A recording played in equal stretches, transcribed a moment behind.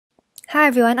Hi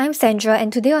everyone, I'm Sandra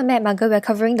and today on Math Mugger we're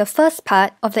covering the first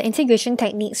part of the Integration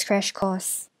Techniques crash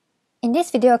course. In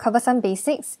this video I'll cover some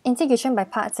basics, integration by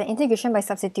parts and integration by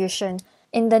substitution.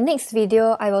 In the next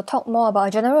video, I will talk more about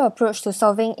a general approach to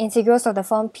solving integrals of the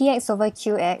form px over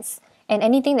qx and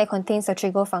anything that contains a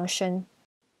trigo function.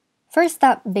 First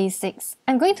up, basics.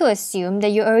 I'm going to assume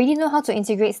that you already know how to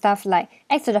integrate stuff like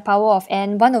x to the power of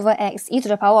n, 1 over x, e to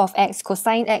the power of x,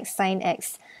 cosine x, sine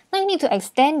x. Now you need to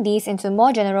extend these into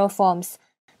more general forms,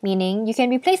 meaning you can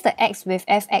replace the x with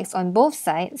fx on both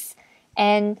sides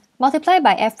and multiply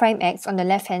by f prime x on the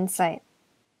left-hand side.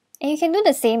 And you can do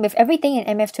the same with everything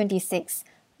in MF26.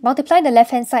 Multiply the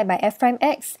left-hand side by f prime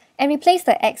x and replace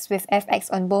the x with fx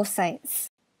on both sides.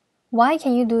 Why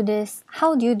can you do this?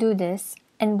 How do you do this?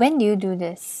 And when do you do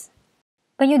this?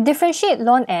 When you differentiate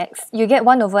ln x, you get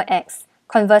 1 over x.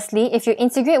 Conversely, if you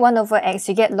integrate 1 over x,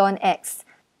 you get ln x.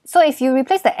 So if you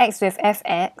replace the x with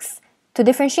fx, to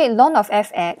differentiate ln of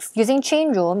fx, using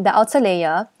chain rule, the outer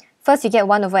layer, first you get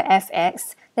 1 over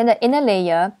fx, then the inner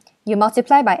layer, you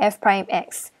multiply by f prime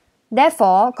x.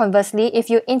 Therefore, conversely, if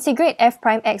you integrate f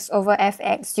prime x over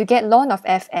fx, you get ln of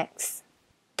fx.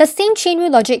 The same chain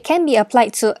rule logic can be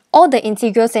applied to all the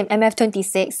integrals in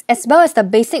MF26 as well as the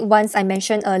basic ones I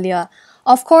mentioned earlier.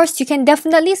 Of course, you can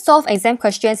definitely solve exam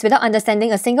questions without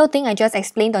understanding a single thing I just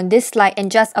explained on this slide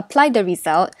and just apply the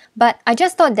result, but I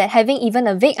just thought that having even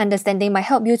a vague understanding might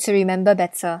help you to remember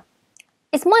better.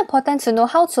 It's more important to know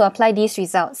how to apply these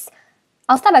results.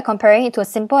 I'll start by comparing it to a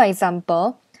simple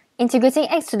example. Integrating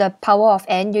x to the power of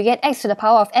n, you get x to the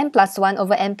power of n plus 1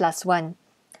 over n plus 1.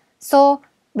 So,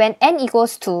 when n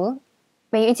equals 2,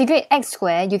 when you integrate x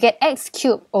squared, you get x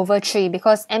cubed over 3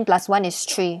 because n plus 1 is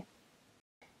 3.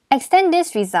 Extend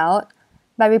this result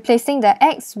by replacing the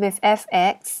x with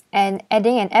fx and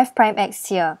adding an f prime x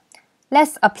here.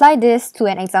 Let's apply this to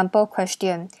an example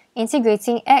question,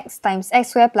 integrating x times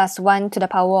x squared plus 1 to the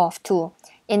power of 2.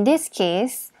 In this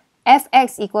case,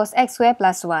 fx equals x squared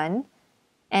plus 1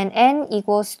 and n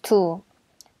equals 2.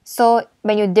 So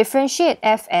when you differentiate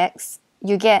fx,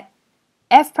 you get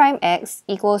f prime x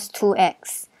equals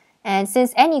 2x. And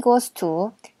since n equals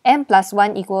 2, n plus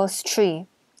 1 equals 3.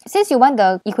 Since you want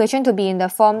the equation to be in the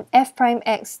form f prime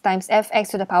x times fx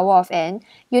to the power of n,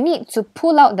 you need to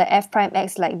pull out the f prime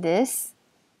x like this.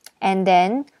 And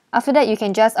then, after that, you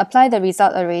can just apply the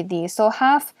result already. So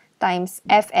half times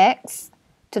fx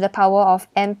to the power of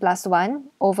n plus 1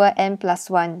 over n plus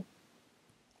 1.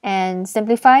 And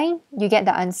simplifying, you get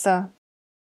the answer.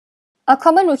 A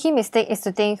common rookie mistake is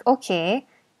to think, okay,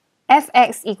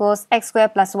 fx equals x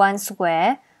squared plus 1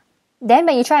 squared. Then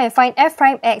when you try and find f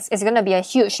prime x, it's going to be a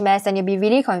huge mess and you'll be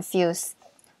really confused,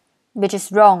 which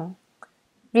is wrong.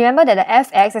 Remember that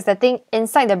the fx is the thing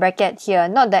inside the bracket here,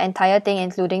 not the entire thing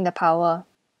including the power.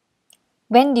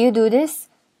 When do you do this?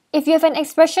 If you have an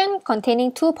expression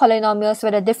containing two polynomials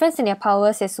where the difference in their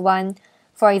powers is 1,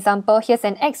 for example, here's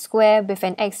an x squared with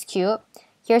an x cubed,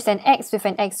 here's an x with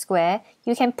an x squared,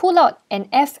 you can pull out an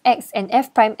fx and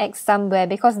f prime x somewhere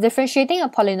because differentiating a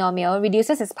polynomial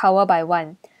reduces its power by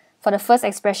 1. For the first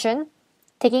expression,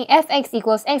 taking fx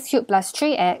equals x cubed plus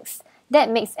 3x, that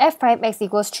makes f prime x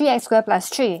equals 3x squared plus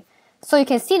 3. So you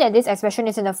can see that this expression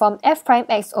is in the form f prime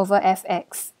x over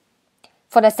fx.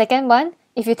 For the second one,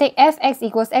 if you take fx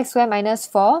equals x squared minus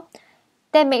 4,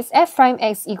 that makes f prime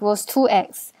x equals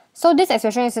 2x. So this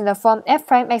expression is in the form f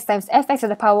prime x times fx to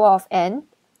the power of n,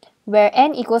 where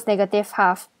n equals negative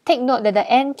half. Take note that the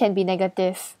n can be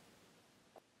negative.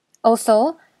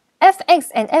 Also, fx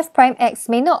and f prime x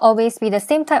may not always be the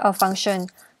same type of function.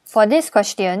 For this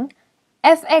question,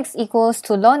 fx equals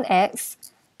to ln x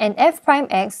and f prime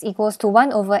x equals to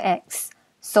 1 over x.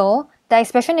 So, the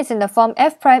expression is in the form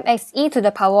f prime x e to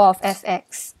the power of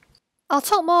fx. I'll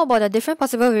talk more about the different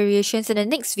possible variations in the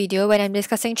next video when I'm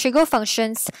discussing trigo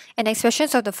functions and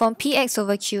expressions of the form px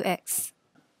over qx.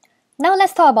 Now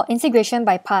let's talk about integration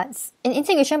by parts. In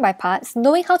integration by parts,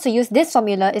 knowing how to use this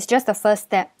formula is just the first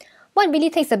step. What really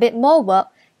takes a bit more work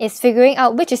is figuring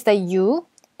out which is the u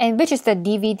and which is the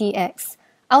dv dx.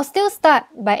 I'll still start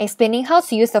by explaining how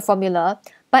to use the formula,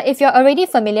 but if you're already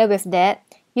familiar with that,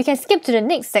 you can skip to the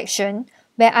next section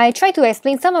where I try to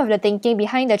explain some of the thinking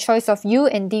behind the choice of u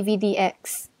and dv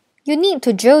dx. You need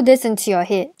to drill this into your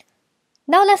head.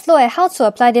 Now let's look at how to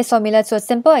apply this formula to a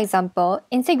simple example,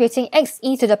 integrating x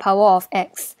e to the power of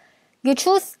x. You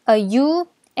choose a u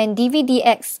and dv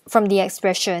dx from the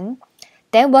expression,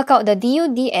 then work out the du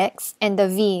dx and the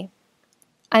v.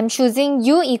 I'm choosing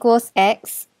u equals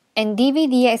x and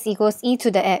dv dx equals e to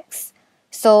the x.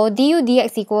 So du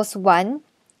dx equals 1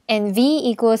 and v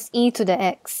equals e to the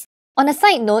x. On a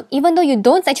side note, even though you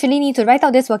don't actually need to write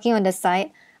out this working on the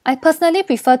side, I personally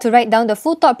prefer to write down the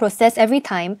full thought process every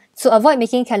time to avoid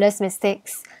making careless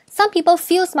mistakes. Some people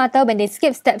feel smarter when they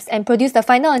skip steps and produce the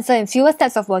final answer in fewer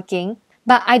steps of working,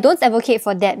 but I don't advocate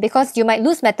for that because you might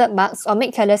lose method marks or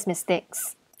make careless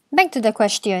mistakes. Back to the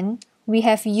question, we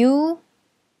have u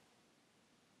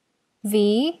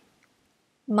v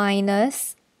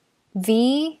minus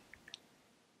v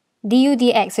du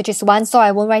dx, which is 1, so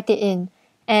I won't write it in.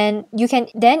 And you can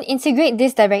then integrate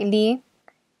this directly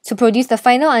to produce the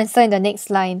final answer in the next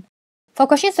line. For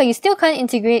questions where you still can't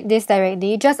integrate this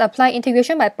directly, just apply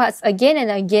integration by parts again and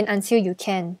again until you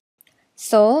can.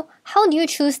 So, how do you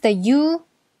choose the u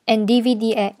and dv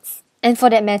dx? And for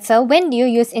that matter, when do you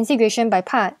use integration by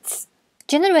parts?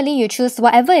 Generally, you choose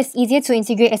whatever is easier to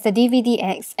integrate as the dv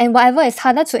dx and whatever is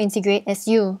harder to integrate as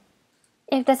u.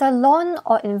 If there's a ln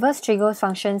or inverse trigo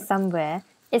function somewhere,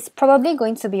 it's probably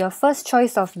going to be your first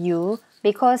choice of u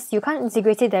because you can't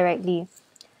integrate it directly.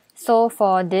 So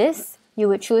for this, you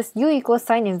would choose u equals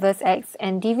sine inverse x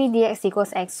and dv dx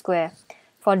equals x squared.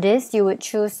 For this, you would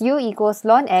choose u equals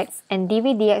ln x and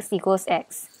dv dx equals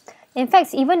x. In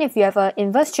fact, even if you have an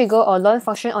inverse trigo or ln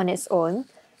function on its own,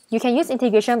 you can use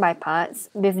integration by parts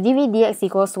with dv dx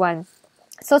equals 1.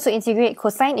 So to integrate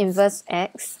cosine inverse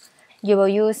x, you will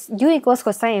use u equals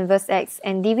cosine inverse x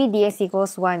and dv dx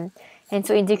equals 1. And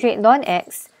to integrate ln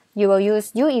x, you will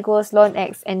use u equals ln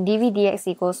x and dv dx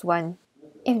equals 1.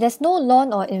 If there's no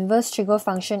ln or inverse trigo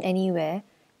function anywhere,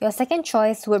 your second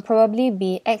choice would probably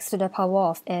be x to the power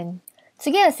of n. To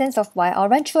get a sense of why, I'll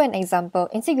run through an example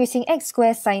integrating x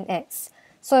squared sine x.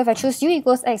 So if I choose u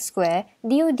equals x squared,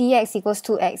 du dx equals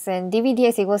 2x and dv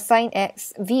dx equals sine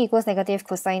x, v equals negative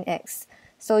cosine x.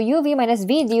 So uv minus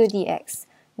v du dx.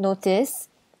 Notice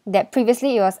that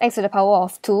previously it was x to the power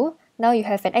of 2, now you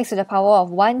have an x to the power of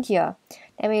 1 here.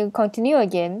 Then we continue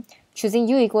again, choosing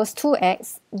u equals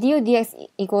 2x, du dx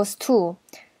equals 2,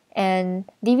 and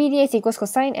dv dx equals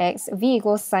cosine x, v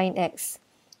equals sine x.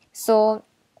 So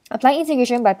apply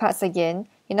integration by parts again,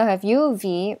 you now have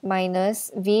uv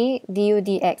minus v du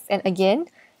dx, and again,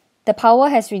 the power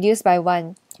has reduced by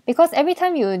 1. Because every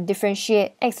time you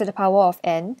differentiate x to the power of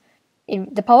n,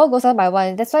 the power goes up by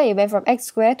 1, that's why it went from x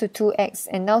squared to 2x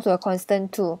and now to a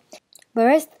constant 2.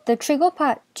 Whereas the trigo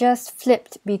part just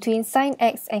flipped between sine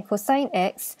x and cosine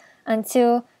x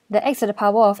until the x to the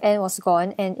power of n was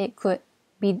gone and it could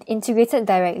be integrated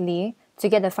directly to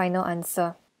get the final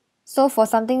answer. So for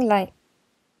something like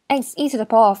x e to the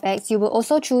power of x, you will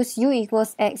also choose u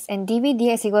equals x and dv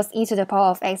dx equals e to the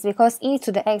power of x because e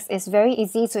to the x is very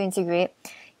easy to integrate.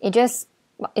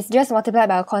 It's just multiplied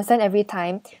by a constant every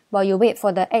time while you wait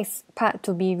for the x part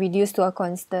to be reduced to a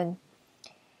constant.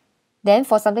 Then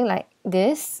for something like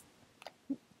this,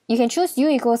 you can choose u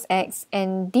equals x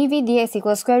and dv dx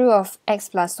equals square root of x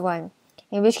plus 1,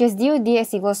 in which case du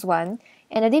dx equals 1,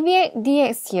 and the dv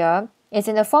dx here is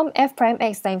in the form f prime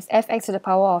x times fx to the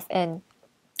power of n.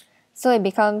 So it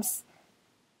becomes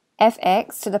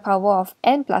fx to the power of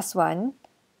n plus 1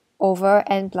 over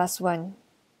n plus 1.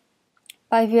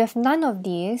 But if you have none of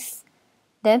these,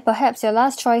 then perhaps your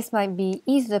last choice might be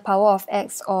e to the power of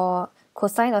x or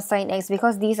cosine or sine x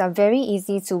because these are very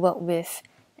easy to work with.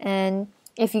 And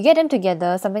if you get them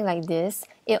together, something like this,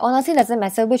 it honestly doesn't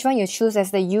matter which one you choose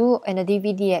as the u and the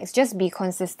dv dx, just be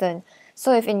consistent.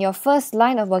 So if in your first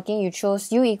line of working you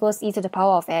chose u equals e to the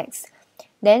power of x,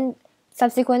 then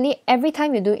subsequently every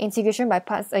time you do integration by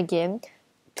parts again,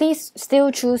 please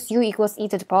still choose u equals e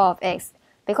to the power of x,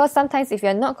 because sometimes if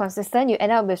you're not consistent, you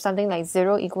end up with something like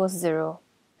 0 equals 0.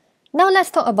 Now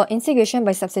let's talk about integration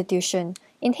by substitution.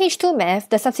 In H2 Math,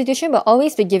 the substitution will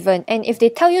always be given, and if they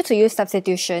tell you to use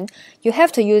substitution, you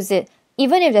have to use it,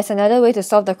 even if there's another way to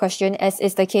solve the question, as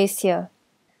is the case here.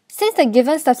 Since the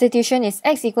given substitution is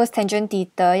x equals tangent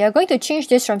theta, you're going to change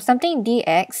this from something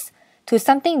dx to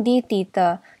something d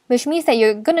theta, which means that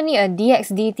you're going to need a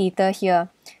dx d theta here,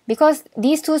 because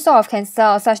these two sort of cancel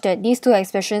out such that these two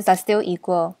expressions are still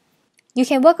equal. You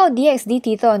can work out dx d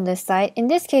theta on the side. In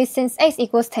this case, since x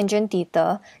equals tangent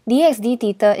theta, dx d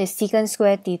theta is secant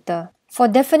squared theta. For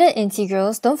definite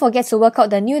integrals, don't forget to work out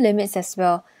the new limits as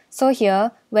well. So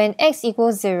here, when x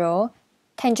equals 0,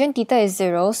 tangent theta is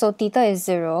 0, so theta is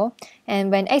 0. And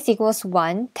when x equals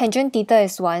 1, tangent theta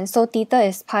is 1, so theta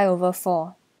is pi over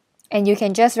 4. And you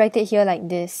can just write it here like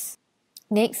this.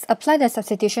 Next, apply the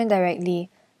substitution directly.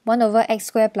 1 over x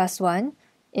squared plus 1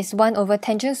 is 1 over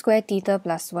tangent squared theta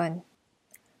plus 1.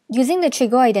 Using the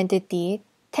trigo identity,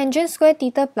 tangent squared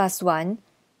theta plus 1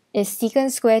 is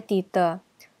secant squared theta.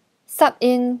 Sub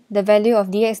in the value of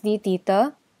dx d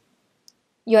theta.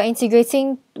 You are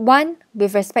integrating 1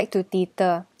 with respect to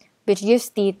theta, which gives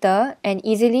theta, and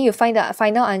easily you find the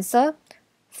final answer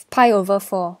pi over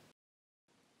 4.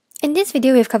 In this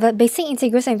video, we've covered basic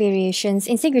integrals and variations,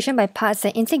 integration by parts,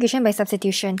 and integration by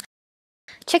substitution.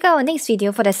 Check out our next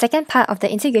video for the second part of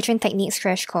the integration techniques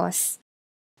crash course.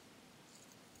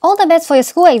 All the best for your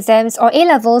school exams or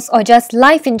A-levels or just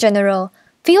life in general.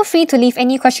 Feel free to leave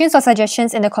any questions or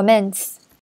suggestions in the comments.